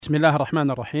بسم الله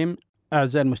الرحمن الرحيم.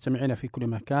 أعزائي المستمعين في كل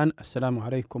مكان، السلام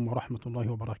عليكم ورحمة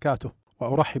الله وبركاته،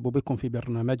 وأرحب بكم في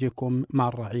برنامجكم مع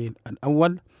الرعيل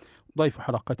الأول. ضيف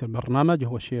حلقة البرنامج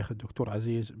هو الشيخ الدكتور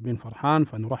عزيز بن فرحان،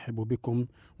 فنرحب بكم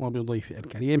وبضيفي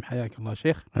الكريم. حياك الله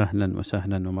شيخ. أهلا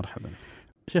وسهلا ومرحبا.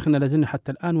 شيخنا، لازلنا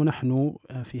حتى الآن ونحن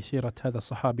في سيرة هذا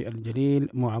الصحابي الجليل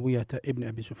معاوية ابن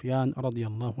أبي سفيان رضي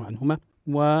الله عنهما،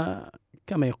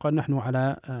 وكما يقال نحن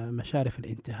على مشارف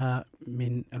الانتهاء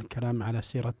من الكلام على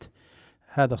سيرة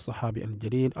هذا الصحابي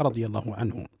الجليل رضي الله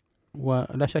عنه.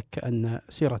 ولا شك أن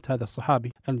سيرة هذا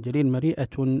الصحابي الجليل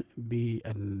مليئة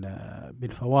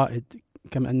بالفوائد،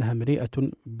 كما أنها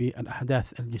مليئة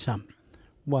بالأحداث الجسام،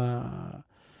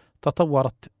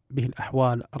 وتطورت به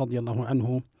الأحوال رضي الله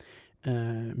عنه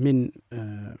من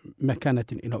مكانة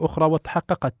إلى أخرى،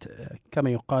 وتحققت كما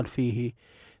يقال فيه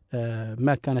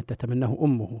ما كانت تتمناه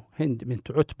أمه هند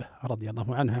بنت عتبة رضي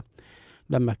الله عنها،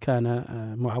 لما كان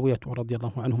معاوية رضي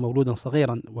الله عنه مولودا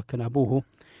صغيرا، وكان أبوه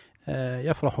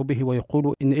يفرح به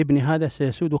ويقول إن ابني هذا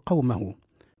سيسود قومه،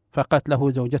 فقالت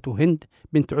له زوجته هند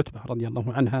بنت عتبة رضي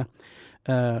الله عنها: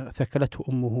 ثكلته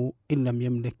أمه إن لم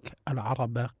يملك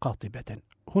العرب قاطبة.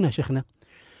 هنا شيخنا،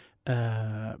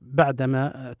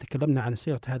 بعدما تكلمنا عن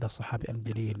سيرة هذا الصحابي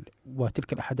الجليل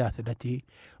وتلك الأحداث التي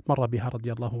مر بها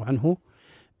رضي الله عنه،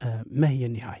 ما هي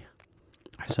النهاية؟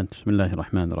 أحسنت. بسم الله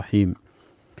الرحمن الرحيم.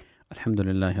 الحمد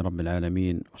لله رب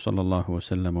العالمين، وصلى الله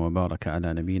وسلم وبارك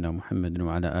على نبينا محمد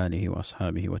وعلى آله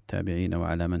وأصحابه والتابعين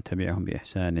وعلى من تبعهم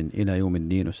بإحسان إلى يوم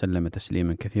الدين، وسلم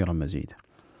تسليما كثيرا مزيدا.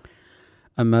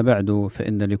 أما بعد،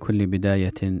 فإن لكل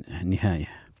بداية نهاية،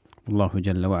 الله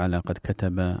جل وعلا قد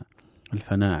كتب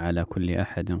الفناء على كل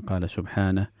أحد. قال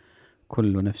سبحانه: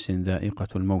 كل نفس ذائقة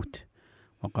الموت،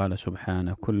 وقال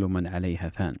سبحانه: كل من عليها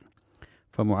فان.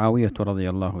 فمعاوية رضي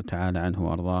الله تعالى عنه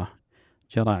وأرضاه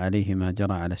جرى عليه ما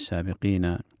جرى على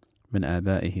السابقين من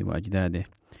آبائه وأجداده،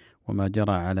 وما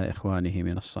جرى على إخوانه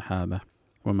من الصحابة،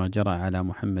 وما جرى على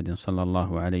محمد صلى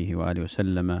الله عليه وآله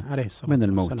وسلم من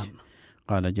الموت.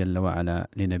 قال جل وعلا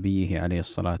لنبيه عليه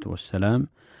الصلاة والسلام: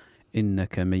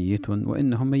 إنك ميت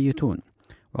وإنهم ميتون.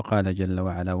 وقال جل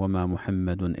وعلا: وما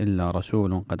محمد إلا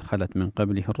رسول قد خلت من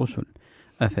قبله الرسل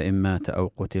أفإن مات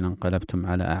أو قتل انقلبتم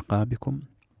على أعقابكم.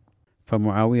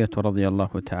 فمعاوية رضي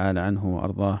الله تعالى عنه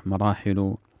وأرضاه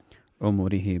مراحل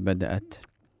عمره بدأت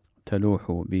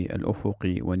تلوح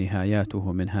بالأفق،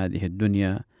 ونهاياته من هذه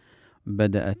الدنيا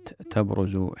بدأت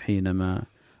تبرز حينما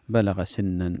بلغ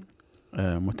سنا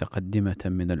متقدمة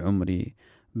من العمر،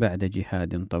 بعد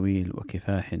جهاد طويل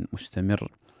وكفاح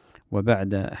مستمر،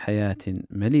 وبعد حياة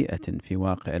مليئة في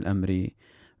واقع الأمر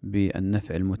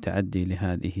بالنفع المتعدي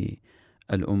لهذه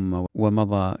الأمة،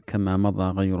 ومضى كما مضى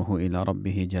غيره إلى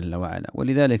ربه جل وعلا.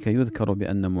 ولذلك يذكر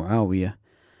بأن معاوية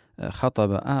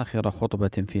خطب آخر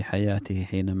خطبة في حياته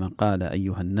حينما قال: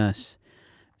 أيها الناس،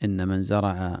 إن من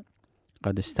زرع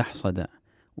قد استحصد،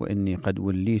 وإني قد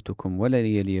وليتكم ولن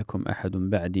يليكم أحد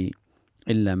بعدي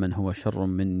إلا من هو شر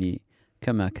مني،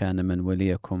 كما كان من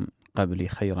وليكم قبلي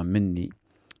خيرا مني.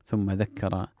 ثم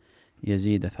ذكر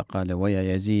يزيد فقال: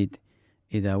 ويا يزيد،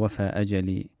 إذا وفى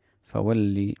أجلي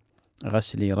فولي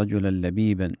غسلي رجلا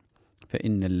لبيبا،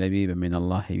 فإن اللبيب من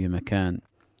الله بمكان،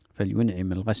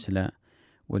 فلينعم الغسل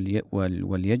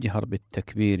وليجهر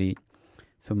بالتكبير،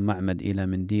 ثم اعمد إلى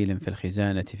منديل في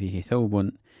الخزانة فيه ثوب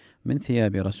من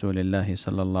ثياب رسول الله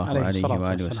صلى الله عليه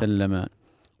وآله وسلم،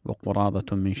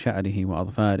 وقراضة من شعره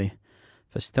وأظفاره،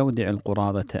 فاستودع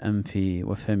القراضة أنفي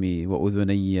وفمي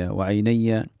وأذني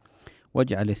وعيني،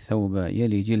 واجعل الثوب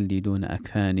يلي جلدي دون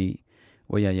أكفاني.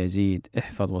 ويا يزيد،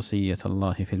 احفظ وصية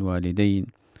الله في الوالدين،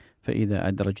 فإذا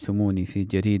أدرجتموني في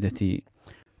جريدتي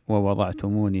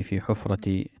ووضعتموني في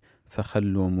حفرتي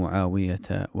فخلوا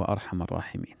معاوية وأرحم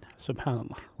الراحمين. سبحان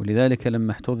الله. ولذلك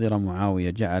لما احتضر معاوية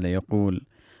جعل يقول: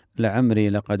 لعمري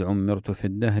لقد عمرت في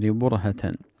الدهر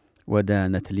برهة،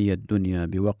 ودانت لي الدنيا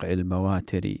بوقع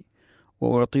المواتر،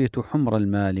 وأعطيت حمر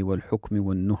المال والحكم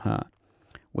والنهى،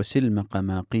 وسلم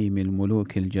قماقيم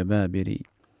الملوك الجبابر،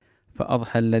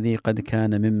 فأضحى الذي قد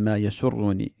كان مما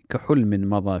يسرني كحلم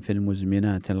مضى في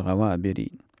المزمنات الغوابر،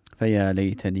 فيا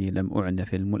ليتني لم أعن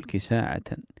في الملك ساعة،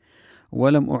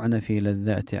 ولم أعن في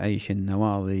لذات عيش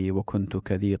النواضي، وكنت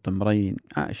كذي طمرين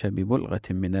عاش ببلغة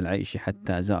من العيش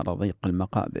حتى زار ضيق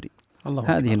المقابر.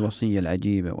 هذه الوصية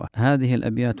العجيبة، وهذه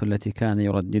الأبيات التي كان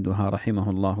يرددها رحمه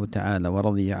الله تعالى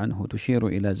ورضي عنه تشير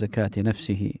إلى زكاة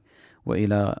نفسه،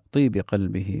 وإلى طيب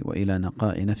قلبه، وإلى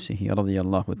نقاء نفسه رضي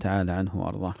الله تعالى عنه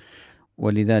وأرضاه.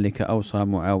 ولذلك أوصى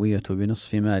معاوية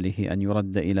بنصف ماله أن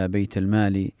يرد إلى بيت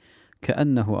المال،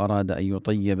 كأنه أراد أن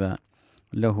يطيب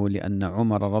له، لأن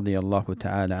عمر رضي الله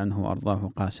تعالى عنه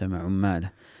وأرضاه قاسم عماله.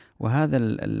 وهذا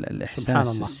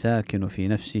الإحساس الساكن في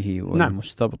نفسه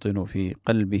والمستبطن في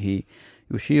قلبه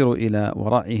يشير إلى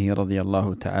ورعه رضي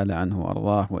الله تعالى عنه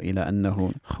وأرضاه، وإلى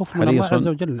أنه خوف من الله عز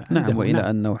وجل. نعم، وإلى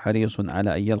أنه حريص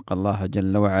على أن يلقى الله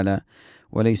جل وعلا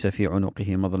وليس في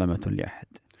عنقه مظلمة لأحد.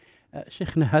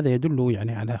 شيخنا، هذا يدل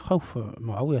يعني على خوف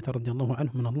معاوية رضي الله عنه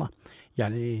من الله،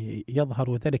 يعني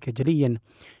يظهر ذلك جليا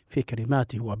في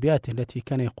كلماته وأبياته التي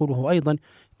كان يقوله، أيضا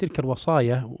تلك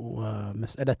الوصايا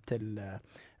ومسألة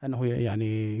أنه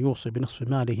يعني يوصي بنصف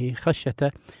ماله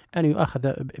خشية أن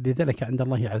يؤاخذ بذلك عند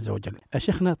الله عز وجل.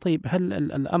 شيخنا، طيب هل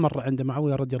الأمر عند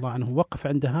معاوية رضي الله عنه وقف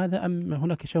عند هذا أم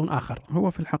هناك شيء آخر؟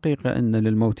 هو في الحقيقة أن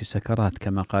للموت سكرات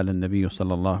كما قال النبي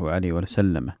صلى الله عليه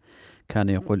وسلم، كان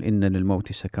يقول إن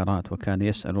للموت سكرات، وكان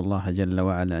يسأل الله جل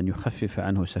وعلا أن يخفف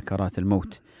عنه سكرات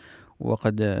الموت.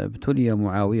 وقد ابتلي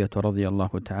معاوية رضي الله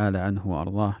تعالى عنه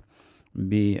وأرضاه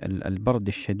بالبرد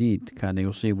الشديد، كان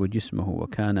يصيب جسمه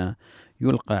وكان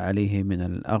يلقى عليه من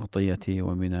الأغطية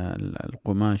ومن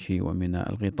القماش ومن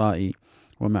الغطاء،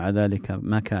 ومع ذلك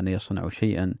ما كان يصنع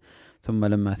شيئا. ثم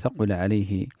لما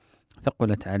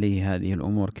ثقلت عليه هذه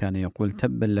الأمور كان يقول: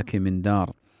 تبا لك من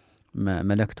دار ما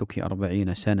ملكتك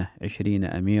 40 سنة، 20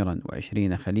 أميرا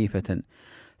و20 خليفة،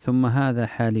 ثم هذا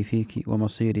حالي فيك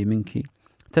ومصيري منك،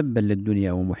 تبا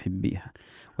للدنيا ومحبيها.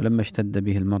 ولما اشتد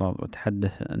به المرض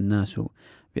وتحدث الناس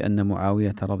بأن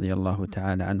معاوية رضي الله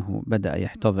تعالى عنه بدأ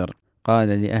يحتضر، قال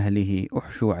لأهله: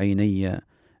 أحشوا عيني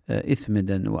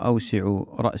إثمدا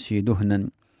وأوسعوا رأسي دهنا،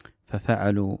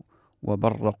 ففعلوا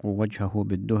وبرقوا وجهه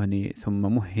بالدهن، ثم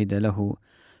مهد له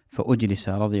فأجلس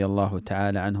رضي الله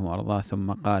تعالى عنه وأرضاه،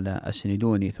 ثم قال: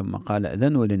 أسندوني، ثم قال: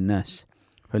 أذنوا للناس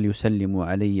فليسلموا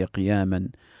علي قياما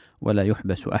ولا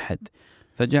يحبس أحد.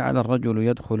 فجعل الرجل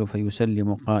يدخل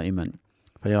فيسلم قائما،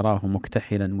 فيراه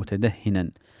مكتحلا متدهنا،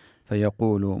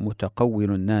 فيقول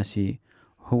متقول الناس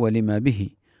هو لما به،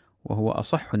 وهو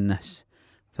أصح الناس.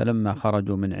 فلما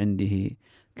خرجوا من عنده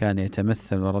كان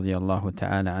يتمثل رضي الله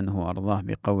تعالى عنه وأرضاه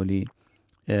بقول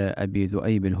أبي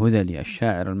ذؤيب الهذلي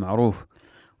الشاعر المعروف،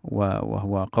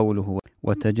 وهو قوله: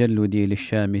 وتجلدي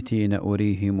للشامتين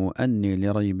أريهم أني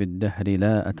لريب الدهر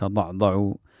لا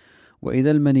أتضعضع،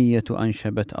 وإذا المنية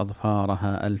أنشبت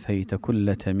أظفارها ألفيت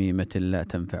كل تميمة لا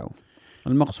تنفع.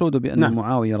 المقصود بأن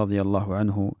معاوية رضي الله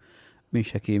عنه من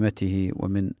شكيمته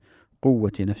ومن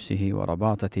قوة نفسه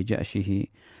ورباطة جأشه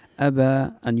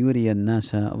أبى أن يري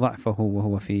الناس ضعفه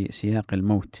وهو في سياق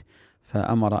الموت،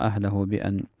 فأمر أهله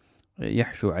بأن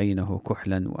يحشوا عينه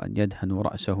كحلا وأن يدهنوا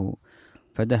رأسه،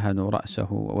 فدهنوا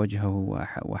رأسه ووجهه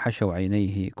وحشوا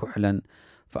عينيه كحلا،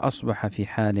 فأصبح في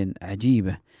حال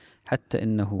عجيبة، حتى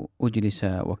إنه أجلس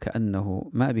وكأنه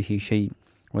ما به شيء،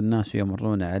 والناس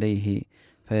يمرون عليه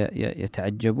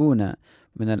فيتعجبون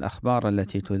من الأخبار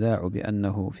التي تذاع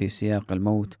بأنه في سياق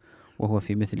الموت وهو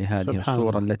في مثل هذه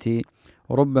الصورة التي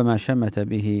ربما شمت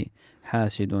به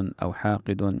حاسد أو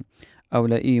حاقد أو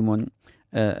لئيم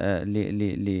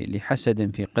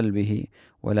لحسد في قلبه،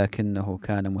 ولكنه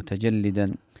كان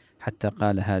متجلدا حتى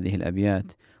قال هذه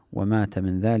الأبيات: ومات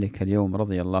من ذلك اليوم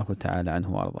رضي الله تعالى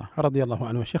عنه وأرضاه. رضي الله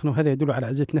عنه. شيخنا، هذا يدل على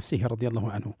عزة نفسه رضي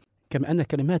الله عنه، كما أن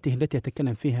كلماته التي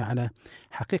يتكلم فيها على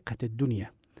حقيقة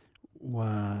الدنيا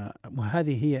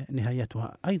وهذه هي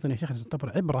نهايتها. أيضا يا شيخ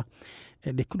تعتبر عبرة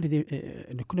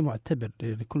لكل معتبر،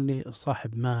 لكل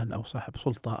صاحب مال أو صاحب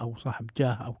سلطة أو صاحب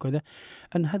جاه أو كذا،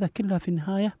 أن هذا كله في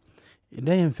النهاية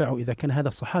لا ينفع إذا كان هذا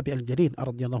الصحابي الجليل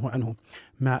رضي الله عنه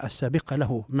مع السابقة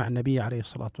له مع النبي عليه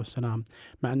الصلاة والسلام،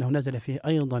 مع أنه نزل فيه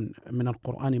أيضا من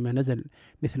القرآن ما نزل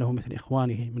مثله مثل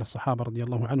إخوانه من الصحابة رضي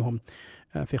الله عنهم،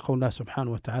 في قول الله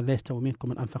سبحانه وتعالى: لا يستوي منكم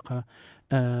من أنفق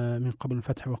من قبل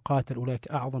الفتح وقاتل أولئك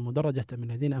أعظم درجة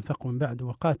من الذين أنفقوا من بعد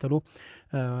وقاتلوا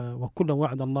وكل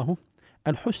وعد الله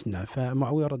الحسنى.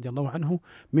 فمعاوية رضي الله عنه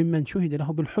ممن شهد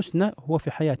له بالحسنى هو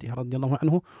في حياته رضي الله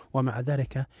عنه، ومع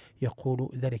ذلك يقول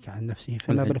ذلك عن نفسه،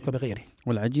 فما بالك بغيره.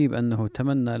 والعجيب أنه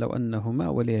تمنى لو أنه ما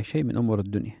ولي شيء من أمور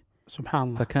الدنيا، سبحان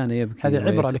الله، فكان يبكي. هذه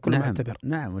عبرة لكل معتبر.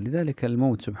 نعم، ولذلك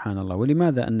الموت سبحان الله.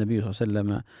 ولماذا النبي صلى الله عليه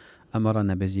وسلم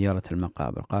أمرنا بزيارة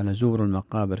المقابر؟ قال: زوروا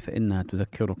المقابر فإنها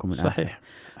تذكركم من صحيح.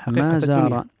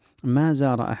 ما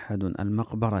زار أحد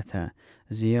المقبرة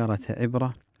زيارة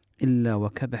عبرة إلا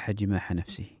وكبح جماح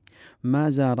نفسه، ما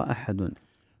زار أحد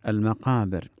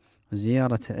المقابر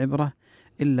زيارة عبرة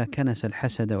إلا كنس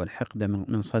الحسد والحقد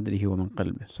من صدره ومن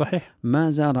قلبه. صحيح.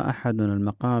 ما زار أحد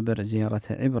المقابر زيارة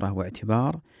عبرة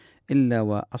واعتبار إلا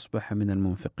وأصبح من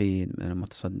المنفقين، من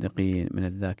المتصدقين، من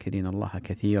الذاكرين الله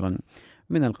كثيرا،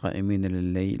 من القائمين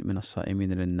لليل، من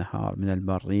الصائمين للنهار، من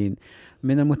البارين،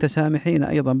 من المتسامحين.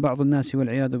 أيضا بعض الناس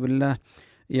والعياذ بالله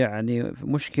يعني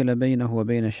مشكلة بينه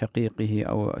وبين شقيقه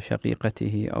أو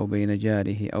شقيقته أو بين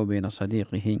جاره أو بين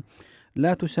صديقه،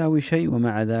 لا تساوي شيء،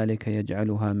 ومع ذلك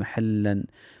يجعلها محلا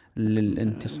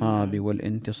للانتصاب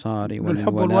والانتصار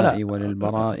وللولاء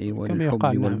وللبراء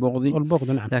وللحب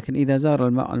والبغض. نعم. لكن إذا زار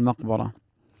المقبرة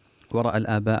ورأى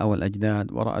الآباء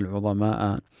والأجداد ورأى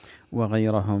العظماء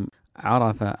وغيرهم،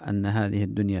 عرف أن هذه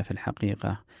الدنيا في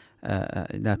الحقيقة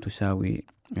لا تساوي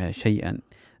شيئا.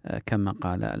 كما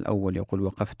قال الأول يقول: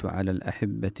 وقفت على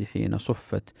الأحبة حين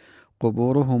صفت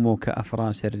قبورهم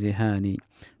كأفراس الرهان،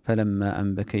 فلما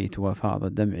أن بكيت وفاض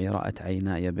دمعي رأت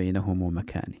عيناي بينهم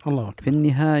مكاني. الله أكبر. في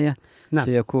النهاية نعم.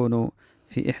 سيكون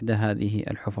في إحدى هذه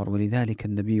الحفر، ولذلك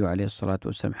النبي عليه الصلاة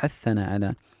والسلام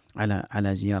حثنا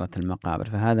على زيارة المقابر.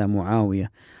 فهذا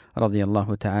معاوية رضي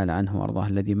الله تعالى عنه وأرضاه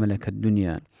الذي ملك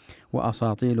الدنيا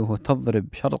وأساطيله تضرب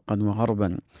شرقا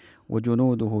وغربا،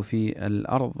 وجنوده في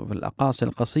الأرض في الأقاصي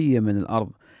القصية من الأرض،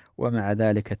 ومع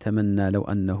ذلك تمنى لو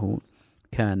أنه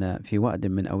كان في واد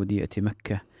من أودية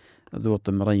مكة ذو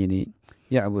طمرين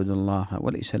يعبد الله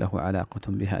وليس له علاقة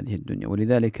بهذه الدنيا.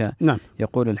 ولذلك نعم.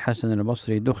 يقول الحسن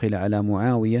البصري: دخل على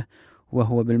معاوية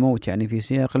وهو بالموت، يعني في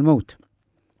سياق الموت،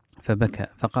 فبكى،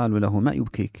 فقالوا له: ما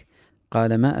يبكيك؟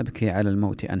 قال: ما أبكي على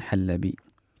الموت أن حل بي،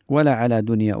 ولا على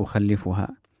دنيا أخلفها،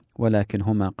 ولكن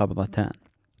هما قبضتان،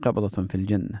 قبضة في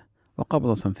الجنة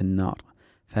وقبضة في النار،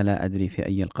 فلا أدري في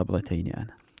أي القبضتين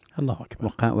أنا. الله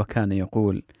أكبر. وكان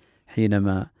يقول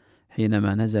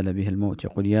حينما نزل به الموت،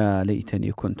 يقول: يا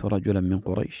ليتني كنت رجلا من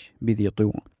قريش بذي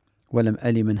طوى ولم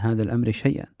ألي من هذا الأمر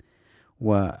شيئا.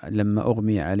 ولما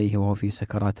أغمي عليه وهو في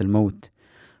سكرات الموت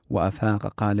وأفاق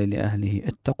قال لأهله: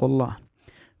 اتقوا الله،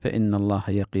 فإن الله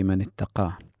يقي من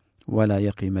اتقاه ولا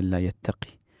يقي من لا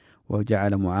يتقي.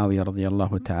 وجعل معاوية رضي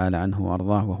الله تعالى عنه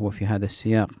وأرضاه وهو في هذا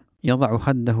السياق يضع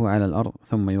خده على الأرض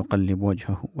ثم يقلب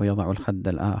وجهه ويضع الخد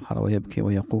الآخر ويبكي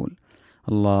ويقول: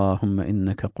 اللهم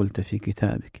إنك قلت في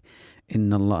كتابك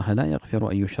إن الله لا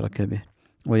يغفر أن يشرك به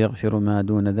ويغفر ما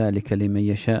دون ذلك لمن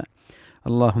يشاء،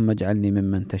 اللهم اجعلني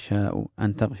ممن تشاء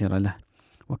أن تغفر له.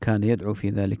 وكان يدعو في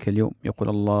ذلك اليوم يقول: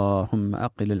 اللهم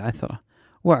أقل العثرة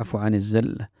واعف عن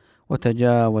الزلة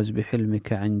وتجاوز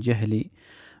بحلمك عن جهل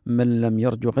من لم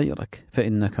يرج غيرك،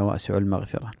 فإنك واسع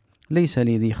المغفرة، ليس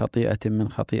لي ذي خطيئة من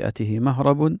خطيئته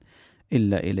مهرب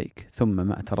إلا إليك. ثم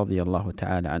مات رضي الله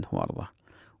تعالى عنه وأرضاه.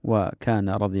 وكان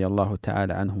رضي الله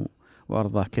تعالى عنه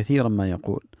وأرضاه كثيرا ما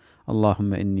يقول: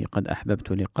 اللهم إني قد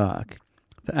أحببت لقاءك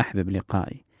فأحبب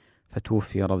لقائي.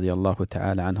 فتوفي رضي الله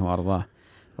تعالى عنه وأرضاه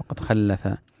وقد خلف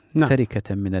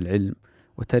تركة من العلم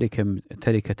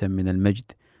وتركة من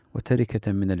المجد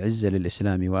وتركة من العزة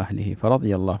للإسلام وأهله،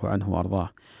 فرضي الله عنه وأرضاه،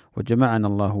 وجمعنا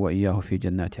الله وإياه في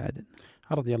جنات عدن.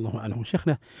 رضي الله عنه.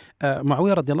 شيخنا،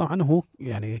 معاوية رضي الله عنه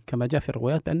يعني كما جاء في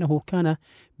الروايات بأنه كان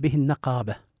به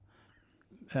النقابة،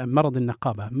 مرض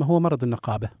النقابة. ما هو مرض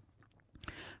النقابة؟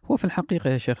 هو في الحقيقة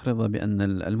يا شيخ رضا بأن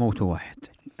الموت واحد،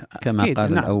 كما قال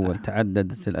نعم. الأول: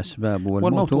 تعددت الأسباب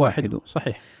والموت واحد.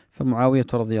 صحيح. فمعاوية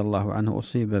رضي الله عنه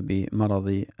أصيب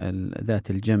بمرض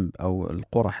ذات الجنب أو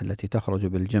القرح التي تخرج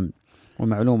بالجنب.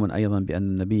 ومعلوم أيضا بأن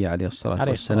النبي عليه الصلاة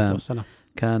والسلام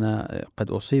كان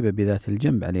قد أصيب بذات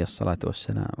الجنب عليه الصلاة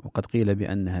والسلام، وقد قيل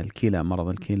بأنها الكلى، مرض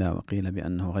الكلى، وقيل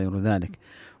بأنه غير ذلك.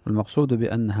 والمقصود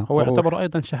بأنها هو يعتبر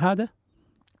أيضا شهادة؟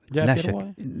 لا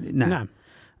شك. نعم.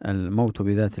 الموت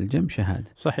بذات الجنب شهادة.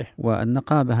 صحيح.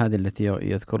 والنقابة هذه التي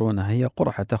يذكرونها هي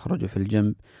قرحة تخرج في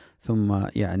الجنب ثم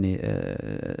يعني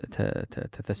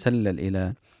تتسلل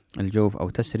إلى الجوف أو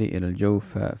تسري إلى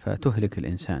الجوف فتهلك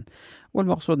الإنسان.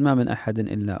 والمقصود ما من أحد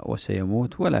إلا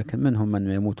وسيموت، ولكن منهم من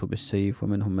يموت بالسيف،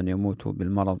 ومنهم من يموت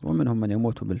بالمرض، ومنهم من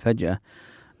يموت بالفجأة،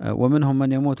 ومنهم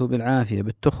من يموت بالعافية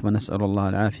بالتخمة، نسأل الله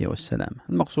العافية والسلام.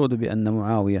 المقصود بأن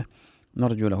معاوية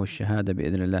نرجو له الشهادة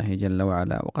بإذن الله جل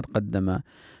وعلا، وقد قدم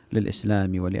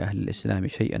للإسلام ولأهل الإسلام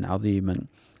شيئا عظيما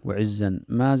وعزا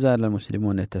ما زال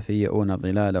المسلمون يتفيئون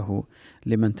ظلاله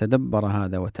لمن تدبر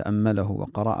هذا وتأمله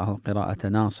وقرأه قراءة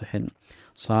ناصح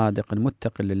صادق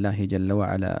متق لله جل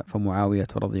وعلا. فمعاوية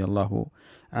رضي الله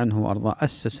عنه وأرضاه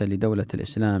أسس لدولة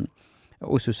الإسلام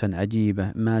أسسا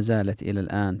عجيبة ما زالت إلى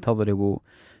الآن تضرب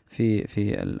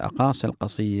في الأقاصي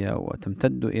القصية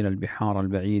وتمتد إلى البحار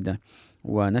البعيدة،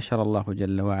 ونشر الله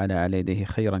جل وعلا على يديه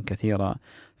خيرا كثيرا،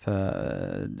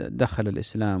 فدخل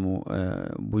الإسلام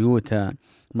بيوت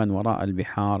من وراء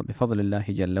البحار بفضل الله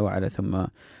جل وعلا، ثم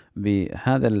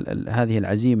هذه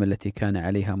العزيمة التي كان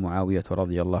عليها معاوية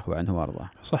رضي الله عنه وارضاه.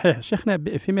 صحيح. شيخنا،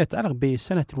 فيما يتعلق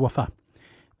بسنة الوفاة،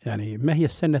 يعني ما هي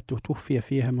السنة توفي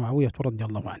فيها معاوية رضي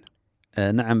الله عنه؟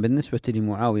 نعم، بالنسبة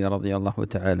لمعاوية رضي الله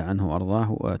تعالى عنه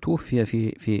وارضاه توفي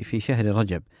في شهر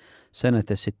رجب سنة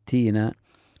 60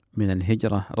 من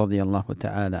الهجرة رضي الله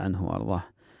تعالى عنه وارضاه.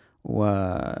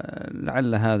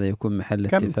 ولعل هذا يكون محل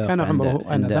اتفاق كان عمره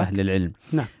عند أهل العلم.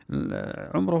 نعم.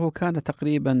 عمره كان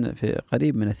تقريبا في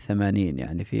قريب من 80،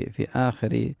 يعني في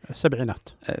آخر السبعينات،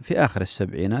 في آخر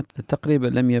السبعينات تقريبا.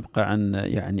 لم يبقى عن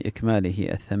يعني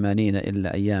إكماله 80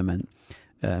 إلا أياما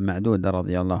معدودة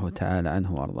رضي الله تعالى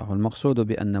عنه وأرضاه. والمقصود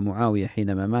بأن معاوية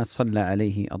حينما مات صلى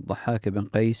عليه الضحاك بن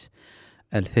قيس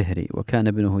الفهري، وكان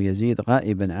ابنه يزيد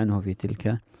غائبا عنه في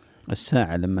تلك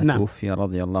الساعة لما نعم. توفي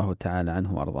رضي الله تعالى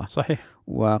عنه وأرضاه. صحيح.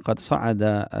 وقد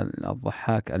صعد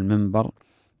الضحاك المنبر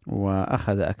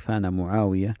وأخذ أكفان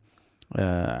معاوية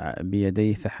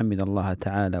بيديه فحمد الله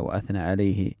تعالى وأثنى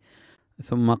عليه،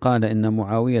 ثم قال إن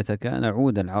معاوية كان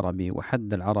عود العرب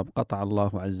وحد العرب، قطع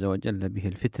الله عز وجل به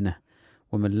الفتنة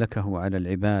وملكه على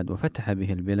العباد وفتح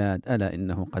به البلاد، ألا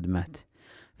إنه قد مات،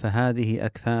 فهذه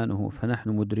أكفانه فنحن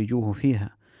مدرجوه فيها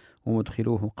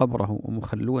ومدخلوه قبره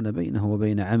ومخلون بينه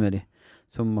وبين عمله،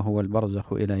 ثم هو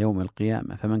البرزخ إلى يوم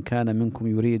القيامة، فمن كان منكم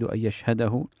يريد أن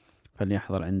يشهده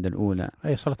فليحضر عند الأولى،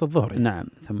 أي صلاة الظهر. نعم.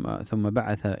 ثم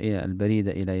بعث إلى البريد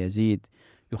إلى يزيد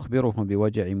يخبره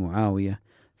بوجع معاوية،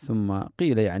 ثم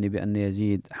قيل يعني بأن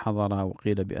يزيد حضر،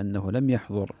 وقيل بأنه لم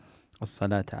يحضر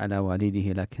الصلاة على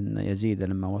والده، لكن يزيد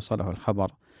لما وصله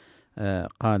الخبر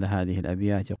قال هذه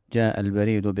الأبيات: جاء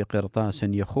البريد بقرطاس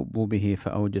يخب به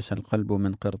فأوجس القلب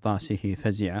من قرطاسه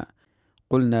فزعا،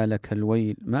 قلنا لك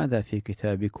الويل ماذا في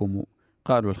كتابكم،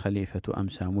 قالوا الخليفة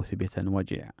أمسى مثبتا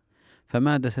وجع،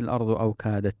 فمادت الأرض أو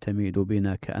كادت تميد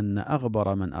بنا كأن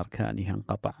أغبر من أركانها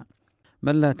انقطع،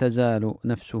 من لا تزال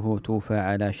نفسه توفى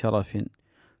على شرف،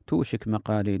 توشك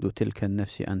مقاليد تلك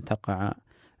النفس أن تقع،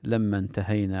 لما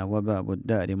انتهينا وباب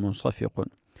الدار منصفق،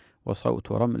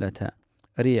 وصوت رملة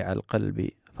ريع القلب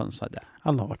فانصدع.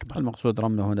 الله أكبر. المقصود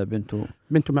رملة هنا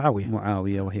بنت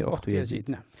معاوية وهي أخت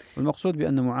يزيد. نعم. والمقصود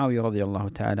بأن معاوية رضي الله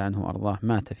تعالى عنه وأرضاه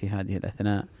مات في هذه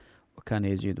الأثناء، وكان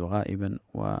يزيد غائبا،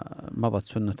 ومضت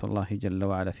سنة الله جل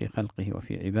وعلا في خلقه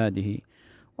وفي عباده،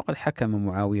 وقد حكم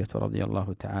معاوية رضي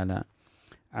الله تعالى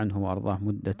عنه وأرضاه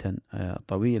مدة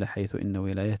طويلة، حيث إن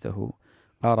ولايته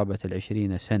قاربت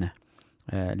 20 سنة،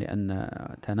 لأن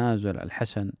تنازل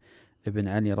الحسن بن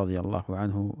علي رضي الله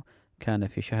عنه كان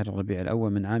في شهر الربيع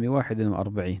الأول من عام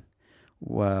 41،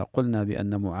 وقلنا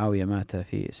بأن معاوية مات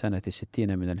في سنة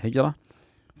 60 من الهجرة،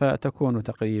 فتكون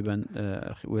تقريبا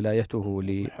ولايته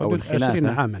أو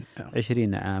الخلافة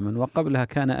 20 عاما، وقبلها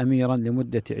كان أميرا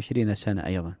لمدة 20 سنة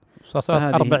أيضا،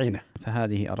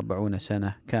 فهذه 40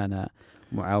 سنة كان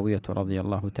معاوية رضي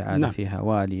الله تعالى نعم. فيها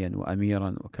واليا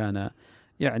وأميرا، وكان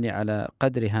يعني على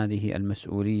قدر هذه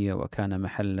المسؤولية، وكان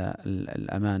محل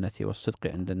الأمانة والصدق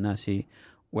عند الناس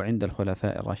وعند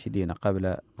الخلفاء الراشدين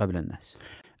قبل الناس.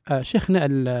 شيخنا،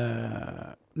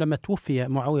 لما توفي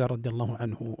معاوية رضي الله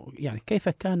عنه، يعني كيف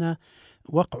كان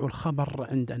وقع الخبر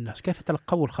عند الناس؟ كيف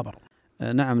تلقوا الخبر؟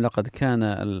 نعم، لقد كان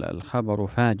الخبر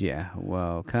فاجعة،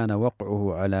 وكان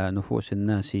وقعه على نفوس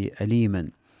الناس أليما.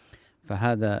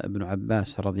 فهذا ابن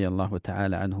عباس رضي الله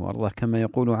تعالى عنه وأرضاه، كما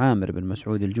يقول عامر بن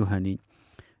مسعود الجهني،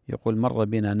 يقول: مر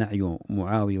بنا نعي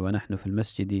معاوية ونحن في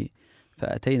المسجد،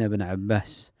 فأتينا ابن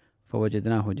عباس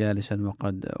فوجدناه جالسا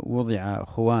وقد وضع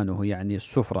خوانه، يعني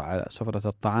السفرة على سفرة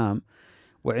الطعام،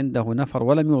 وعنده نفر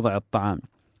ولم يوضع الطعام،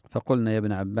 فقلنا: يا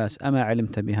ابن عباس أما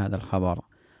علمت بهذا الخبر؟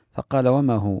 فقال: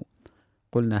 وما هو؟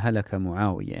 قلنا: هلك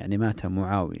معاوية، يعني مات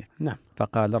معاوية. نعم.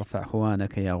 فقال: ارفع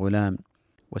خوانك يا غلام،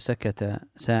 وسكت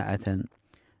ساعة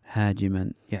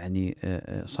هاجما، يعني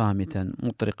صامتا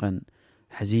مطرقا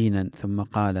حزينا، ثم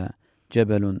قال: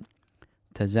 جبل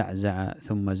تزعزع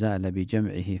ثم زال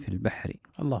بجمعه في البحر.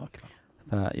 الله أكبر.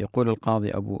 فيقول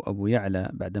القاضي أبو يعلى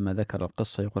بعدما ذكر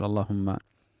القصة، يقول: اللهم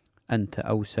أنت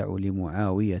أوسع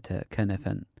لمعاوية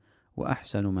كنفا،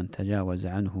 وأحسن من تجاوز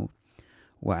عنه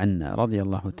وعنا، رضي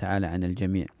الله تعالى عن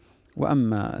الجميع.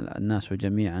 وأما الناس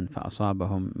جميعا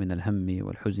فأصابهم من الهم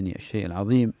والحزن الشيء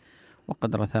العظيم،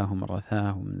 وقد رثاهم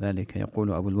رثاهم ذلك.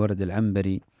 يقول أبو الورد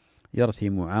العنبري يرثي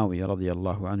معاوية رضي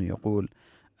الله عنه، يقول: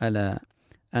 ألا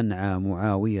أنعى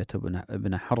معاوية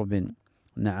ابن حرب،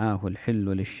 نعاه الحل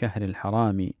للشهر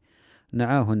الحرام،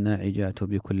 نعاه الناعجات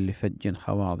بكل فج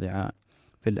خواضعا،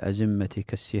 في الأزمة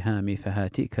كالسهام،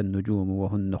 فهاتيك النجوم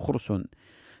وهن خرس،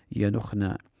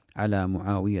 ينخن على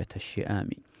معاوية الشئام.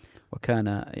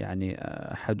 وكان يعني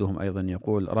أحدهم أيضا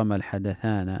يقول: رمى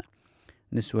الحدثان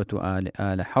نسوة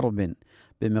آل حرب،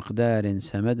 بمقدار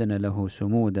سمدن له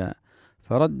سمودا،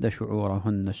 فرد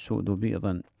شعورهن السود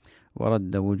بيضا،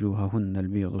 ورد وجوههن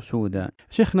البيض سودا.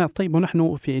 شيخنا، طيب،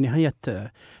 ونحن في نهاية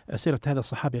سيرة هذا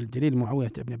الصحابي الجليل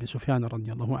معاوية بن أبي سفيان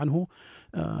رضي الله عنه،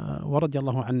 ورضي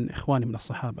الله عن إخواني من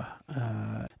الصحابة،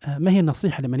 ما هي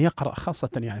النصيحة لمن يقرأ خاصة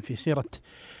يعني في سيرة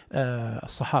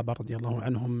الصحابة رضي الله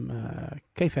عنهم؟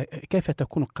 كيف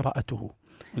تكون قراءته؟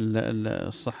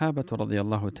 الصحابة رضي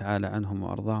الله تعالى عنهم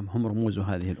وأرضاهم هم رموز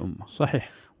هذه الأمة.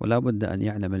 صحيح. ولا بد أن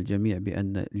يعلم الجميع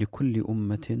بأن لكل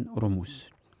أمة رموز،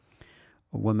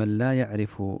 ومن لا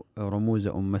يعرف رموز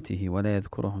أمته ولا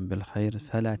يذكرهم بالخير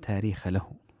فلا تاريخ له.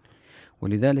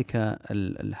 ولذلك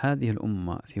هذه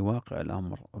الأمة في واقع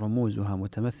الأمر رموزها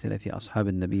متمثلة في أصحاب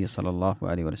النبي صلى الله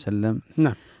عليه وسلم.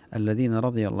 نعم. الذين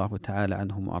رضي الله تعالى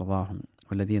عنهم وأرضاهم،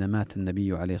 والذين مات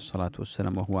النبي عليه الصلاة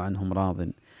والسلام وهو عنهم راض.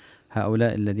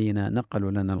 هؤلاء الذين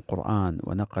نقلوا لنا القرآن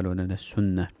ونقلوا لنا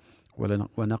السنة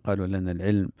ونقلوا لنا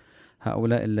العلم،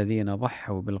 هؤلاء الذين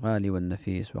ضحوا بالغالي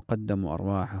والنفيس وقدموا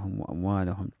أرواحهم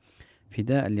وأموالهم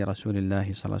فداء لرسول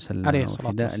الله صلى الله عليه وسلم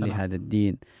وفداء لهذا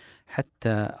الدين،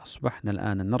 حتى أصبحنا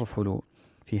الآن نرفل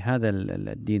في هذا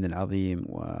الدين العظيم،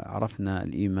 وعرفنا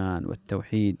الإيمان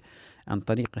والتوحيد عن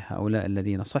طريق هؤلاء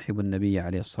الذين صحبوا النبي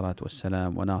عليه الصلاة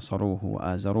والسلام وناصروه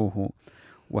وآزروه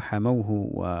وحموه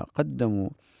وقدموا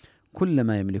كل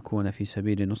ما يملكون في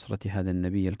سبيل نصرة هذا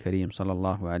النبي الكريم صلى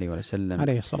الله عليه وسلم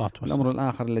عليه الصلاة والسلام. الأمر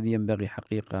الآخر الذي ينبغي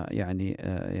حقيقة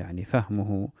يعني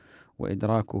فهمه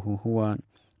وإدراكه هو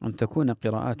أن تكون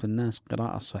قراءات الناس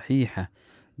قراءة صحيحة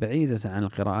بعيدة عن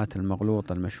القراءات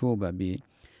المغلوطة المشوبة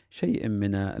بشيء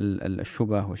من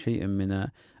الشبه وشيء من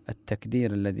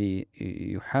التكدير الذي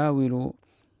يحاول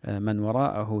من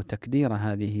وراءه تكدير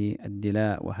هذه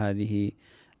الدلاء وهذه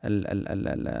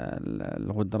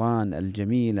الغدران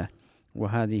الجميلة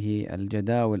وهذه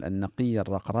الجداول النقية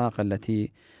الرقراقة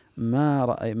التي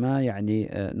ما يعني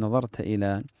نظرت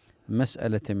إلى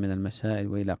مسألة من المسائل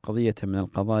وإلى قضية من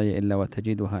القضايا إلا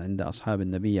وتجدها عند أصحاب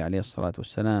النبي عليه الصلاة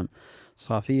والسلام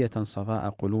صافية صفاء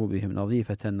قلوبهم،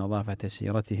 نظيفة نظافة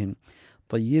سيرتهم،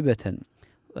 طيبة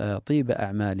طيب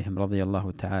أعمالهم رضي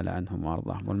الله تعالى عنهم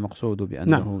وأرضاهم. والمقصود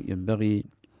بأنه ينبغي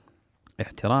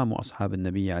احترام أصحاب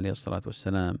النبي عليه الصلاة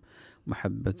والسلام،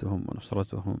 محبتهم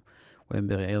ونصرتهم،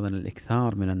 وينبغي أيضا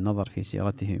الإكثار من النظر في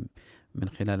سيرتهم من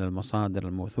خلال المصادر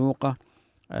الموثوقة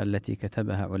التي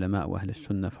كتبها علماء أهل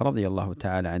السنة فرضي الله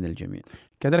تعالى عن الجميع.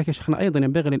 كذلك يا شيخنا أيضا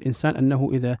ينبغي للإنسان أنه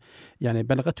إذا يعني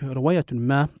بلغته رواية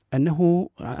ما أنه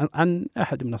عن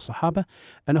أحد من الصحابة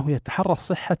أنه يتحرى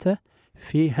الصحة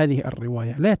في هذه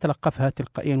الرواية، لا يتلقفها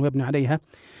تلقائيا ويبني عليها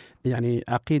يعني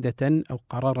عقيدة أو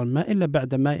قرارا ما إلا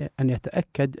بعدما أن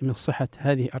يتأكد من صحة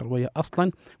هذه الرواية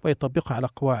أصلا ويطبقها على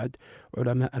قواعد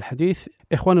علماء الحديث.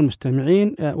 إخوان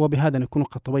المستمعين، وبهذا نكون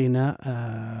قد طوينا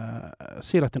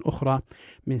سيرة أخرى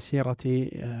من سيرة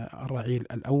الرعيل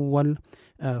الأول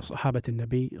صحابة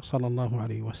النبي صلى الله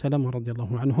عليه وسلم ورضي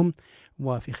الله عنهم.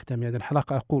 وفي ختام هذه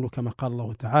الحلقة أقول كما قال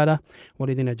الله تعالى: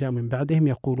 والذين جاءوا من بعدهم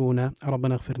يقولون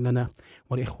ربنا اغفر لنا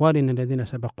ولإخواننا الذين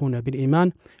سبقونا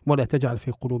بالإيمان ولا تجعل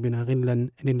في قلوبنا غلا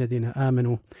للذين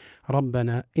آمنوا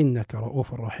ربنا إنك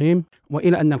رؤوف رحيم.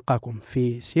 وإلى أن نلقاكم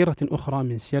في سيرة أخرى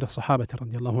من سير الصحابة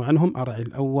رضي الله عنهم الرعيل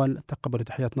الأول. تقبل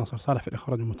تحيات ناصر صالح في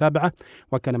الإخراج والمتابعة،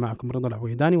 وكان معكم رضا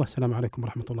العويداني، والسلام عليكم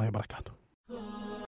ورحمة الله وبركاته.